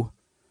do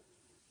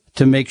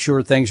to make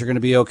sure things are going to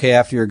be okay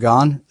after you're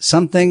gone.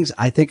 Some things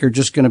I think are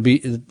just going to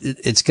be,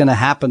 it's going to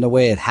happen the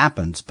way it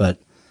happens, but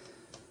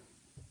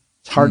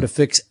it's hard to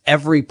fix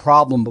every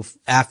problem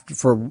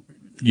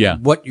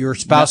what your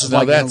spouse is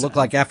going to look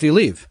like after you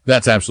leave.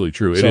 That's absolutely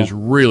true. It is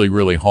really,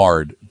 really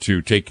hard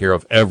to take care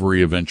of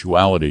every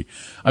eventuality.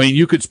 I mean,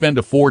 you could spend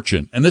a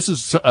fortune, and this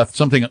is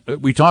something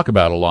we talk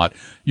about a lot.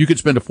 You could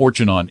spend a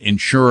fortune on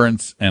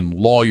insurance and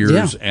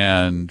lawyers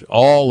and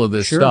all of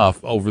this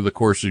stuff over the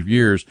course of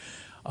years,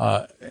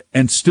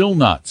 and still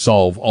not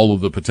solve all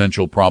of the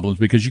potential problems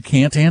because you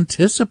can't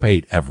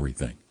anticipate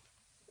everything.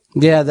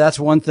 Yeah, that's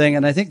one thing.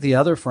 And I think the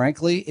other,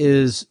 frankly,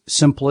 is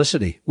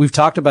simplicity. We've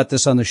talked about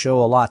this on the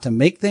show a lot, to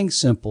make things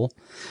simple,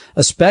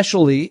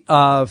 especially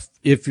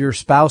if your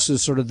spouse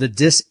is sort of the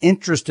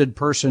disinterested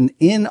person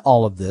in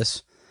all of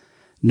this.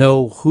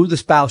 Know who the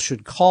spouse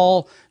should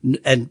call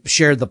and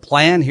share the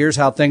plan. Here's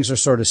how things are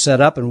sort of set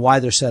up and why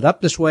they're set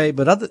up this way.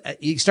 But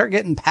you start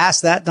getting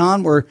past that,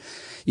 Don, where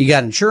you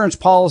got insurance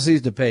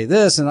policies to pay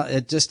this. And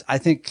I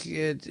think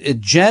it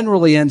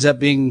generally ends up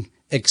being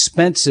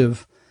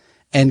expensive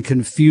and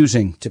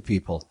confusing to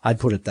people. I'd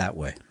put it that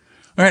way.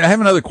 All right. I have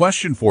another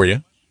question for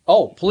you.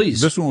 Oh,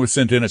 please. This one was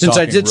sent in at Since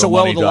I did so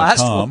well with the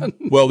last one.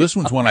 Well, this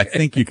one's one I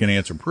think you can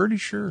answer. Pretty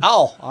sure.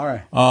 Oh, all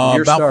right.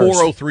 About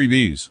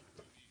 403Bs.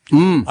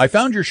 I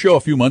found your show a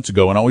few months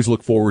ago and always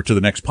look forward to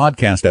the next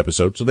podcast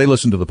episode. So they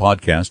listen to the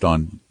podcast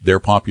on their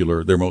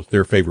favorite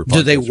podcast.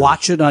 Do they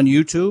watch it on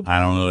YouTube?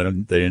 I don't know.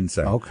 They didn't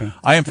say. Okay.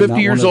 I am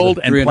 50 years old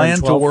and plan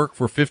to work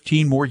for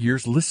 15 more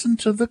years. Listen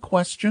to the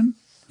question.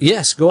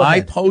 Yes, go ahead.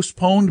 I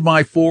postponed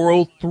my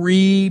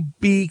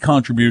 403B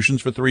contributions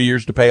for 3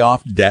 years to pay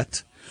off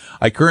debt.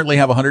 I currently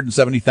have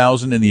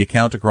 $170,000 in the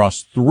account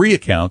across 3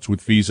 accounts with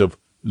fees of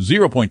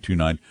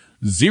 0.29,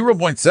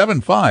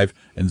 0.75,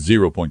 and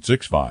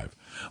 0.65.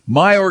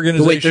 My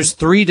organization. Wait, there's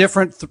 3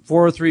 different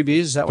 403Bs?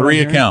 Is that what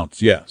 3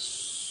 accounts, yes.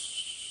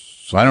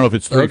 So I don't know if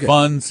it's 3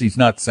 funds. He's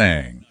not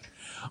saying.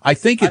 I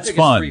think it's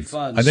funds.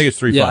 I think it's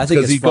 3 funds.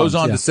 Because he goes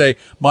on to say,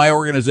 my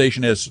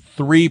organization has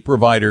 3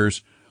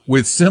 providers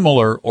with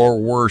similar or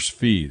worse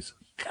fees.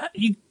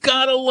 you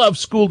gotta love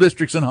school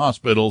districts and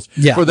hospitals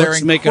for their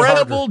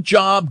incredible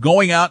job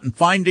going out and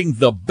finding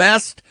the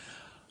best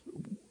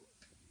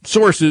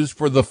sources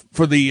for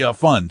the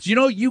funds. You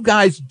know, you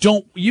guys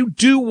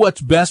do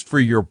what's best for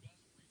your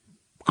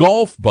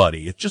golf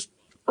buddy. It just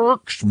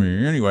irks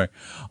me. Anyway,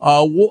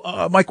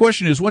 my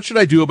question is, what should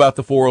I do about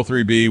the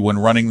 403B when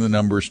running the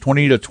numbers?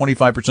 20 to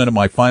 25% of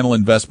my final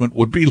investment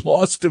would be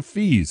lost to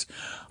fees.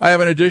 I have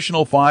an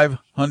additional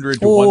 500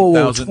 to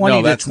 1,000.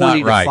 No, that's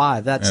not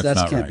right. That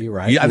can't be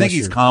right. I think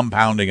he's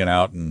compounding it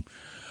out. And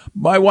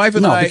my wife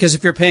and I, because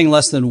if you're paying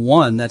less than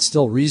one, that's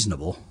still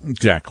reasonable.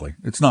 Exactly.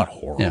 It's not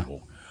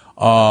horrible.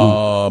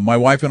 Yeah. My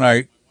wife and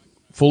I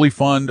fully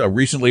fund a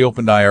recently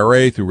opened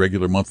IRA through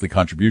regular monthly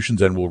contributions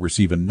and will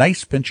receive a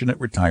nice pension at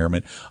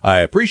retirement. I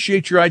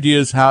appreciate your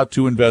ideas how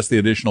to invest the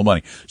additional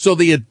money. So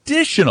the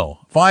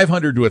additional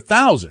 500 to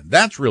 1,000,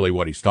 that's really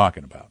what he's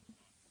talking about.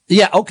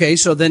 Yeah. Okay.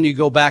 So then you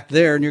go back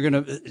there and you're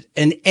going to,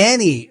 in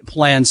any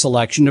plan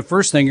selection, the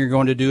first thing you're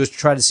going to do is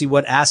try to see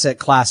what asset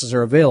classes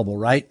are available,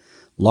 right?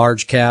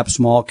 Large cap,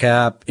 small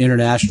cap,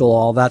 international,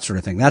 all that sort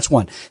of thing. That's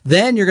one.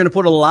 Then you're going to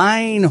put a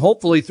line,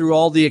 hopefully, through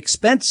all the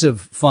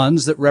expensive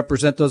funds that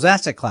represent those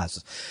asset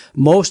classes.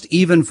 Most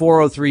even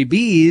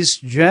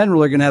 403Bs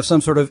generally are going to have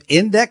some sort of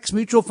index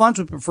mutual funds.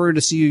 We prefer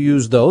to see you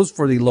use those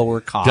for the lower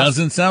cost.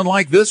 Doesn't sound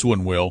like this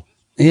one, Will.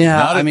 Yeah.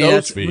 Not at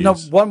those fees. No,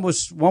 one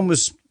was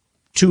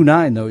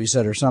 2.9 though, you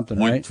said, or something,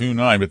 right?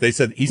 0.29, but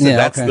he said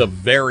that's the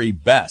very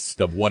best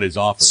of what is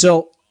offered.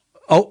 So,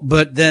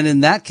 but then in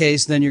that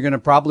case, then you're going to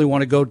probably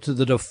want to go to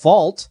the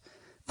default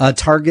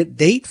target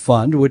date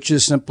fund, which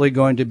is simply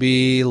going to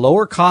be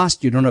lower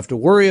cost. You don't have to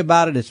worry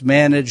about it. It's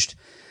managed.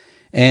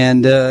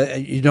 And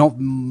you don't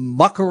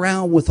muck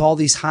around with all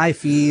these high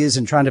fees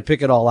and trying to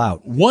pick it all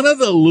out. One of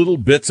the little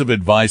bits of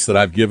advice that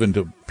I've given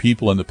to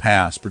people in the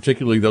past,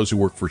 particularly those who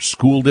work for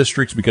school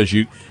districts, because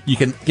you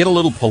can get a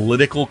little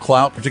political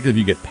clout, particularly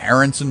if you get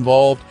parents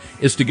involved,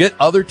 is to get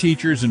other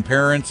teachers and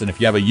parents, and if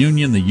you have a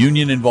union, the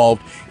union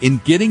involved in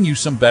getting you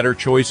some better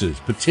choices,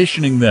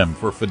 petitioning them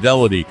for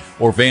Fidelity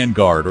or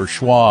Vanguard or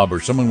Schwab or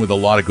someone with a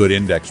lot of good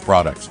index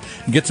products.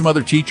 And get some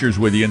other teachers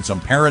with you and some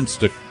parents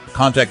to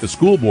contact the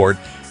school board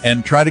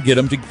and try to get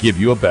them to give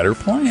you a better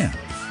plan.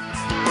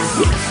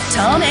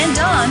 Tom and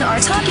Don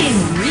are talking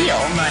real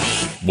money.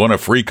 Want a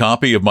free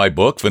copy of my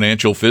book,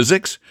 Financial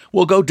Physics?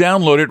 Well, go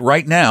download it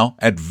right now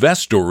at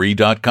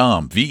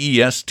Vestory.com,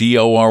 Vestory.com.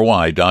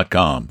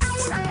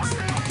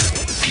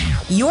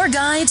 Your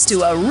guides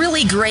to a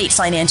really great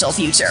financial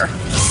future.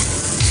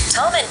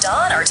 Tom and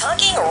Don are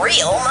talking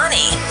real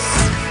money.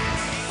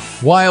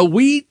 While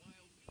we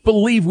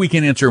believe we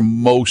can answer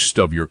most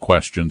of your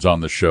questions on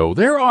the show,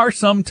 there are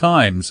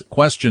sometimes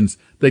questions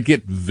that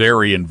get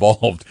very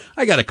involved.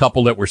 I got a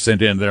couple that were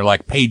sent in. They're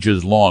like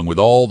pages long with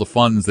all the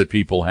funds that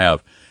people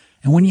have.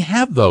 And when you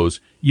have those,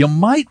 you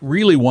might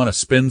really want to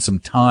spend some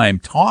time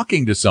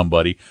talking to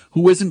somebody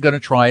who isn't going to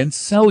try and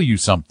sell you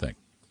something.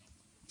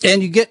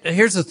 And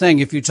here's the thing.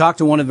 If you talk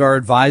to one of our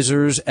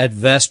advisors at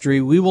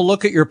Vestory, we will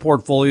look at your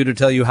portfolio to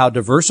tell you how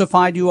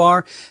diversified you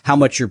are, how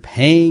much you're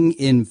paying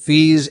in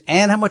fees,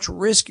 and how much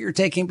risk you're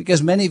taking,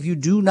 because many of you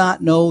do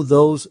not know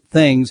those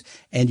things,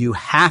 and you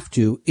have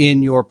to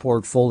in your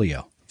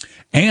portfolio.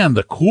 And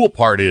the cool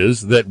part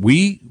is that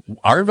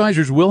our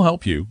advisors will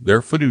help you.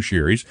 They're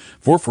fiduciaries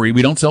for free.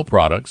 We don't sell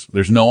products.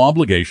 There's no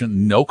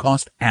obligation, no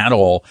cost at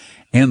all.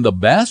 And the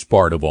best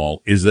part of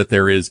all is that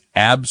there is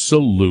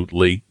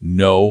absolutely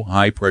no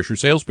high pressure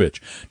sales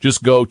pitch.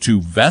 Just go to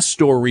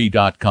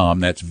Vestory.com.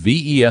 That's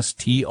Vestory.com.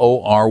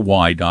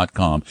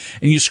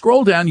 And you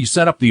scroll down, you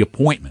set up the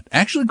appointment.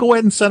 Actually, go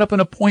ahead and set up an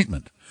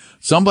appointment.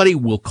 Somebody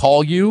will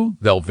call you.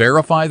 They'll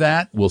verify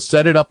that. We'll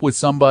set it up with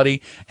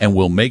somebody and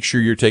we'll make sure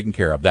you're taken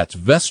care of. That's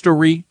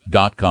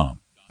Vestory.com.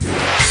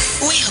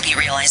 We hope you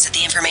realize that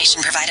the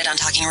information provided on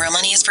Talking Real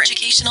Money is for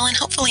educational and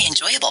hopefully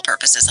enjoyable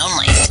purposes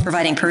only.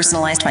 Providing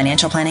personalized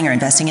financial planning or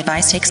investing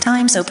advice takes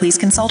time, so please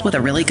consult with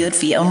a really good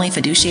fee-only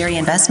fiduciary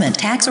investment,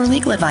 tax, or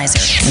legal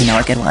advisor. We know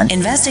a good one.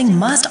 Investing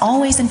must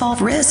always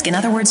involve risk. In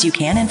other words, you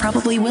can and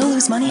probably will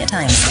lose money at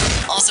times.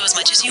 Also, as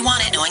much as you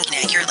want it, no one can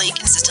accurately and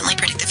consistently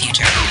predict the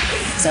future.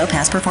 So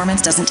past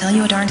performance doesn't tell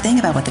you a darn thing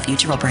about what the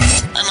future will bring.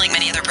 Unlike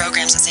many other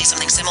programs that say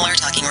something similar,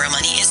 Talking Real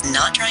Money is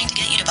not trying to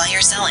get you to buy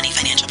or sell any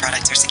financial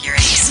products or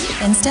securities.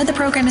 Instead, the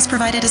program is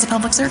provided as a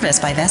public service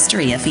by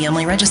Vestory, a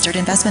fee-only registered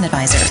investment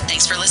advisor.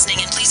 Thanks for listening,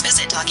 and please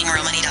visit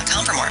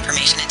TalkingRealMoney.com for more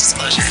information and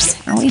disclosures.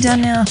 Are we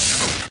done now?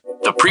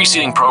 The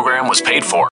preceding program was paid for.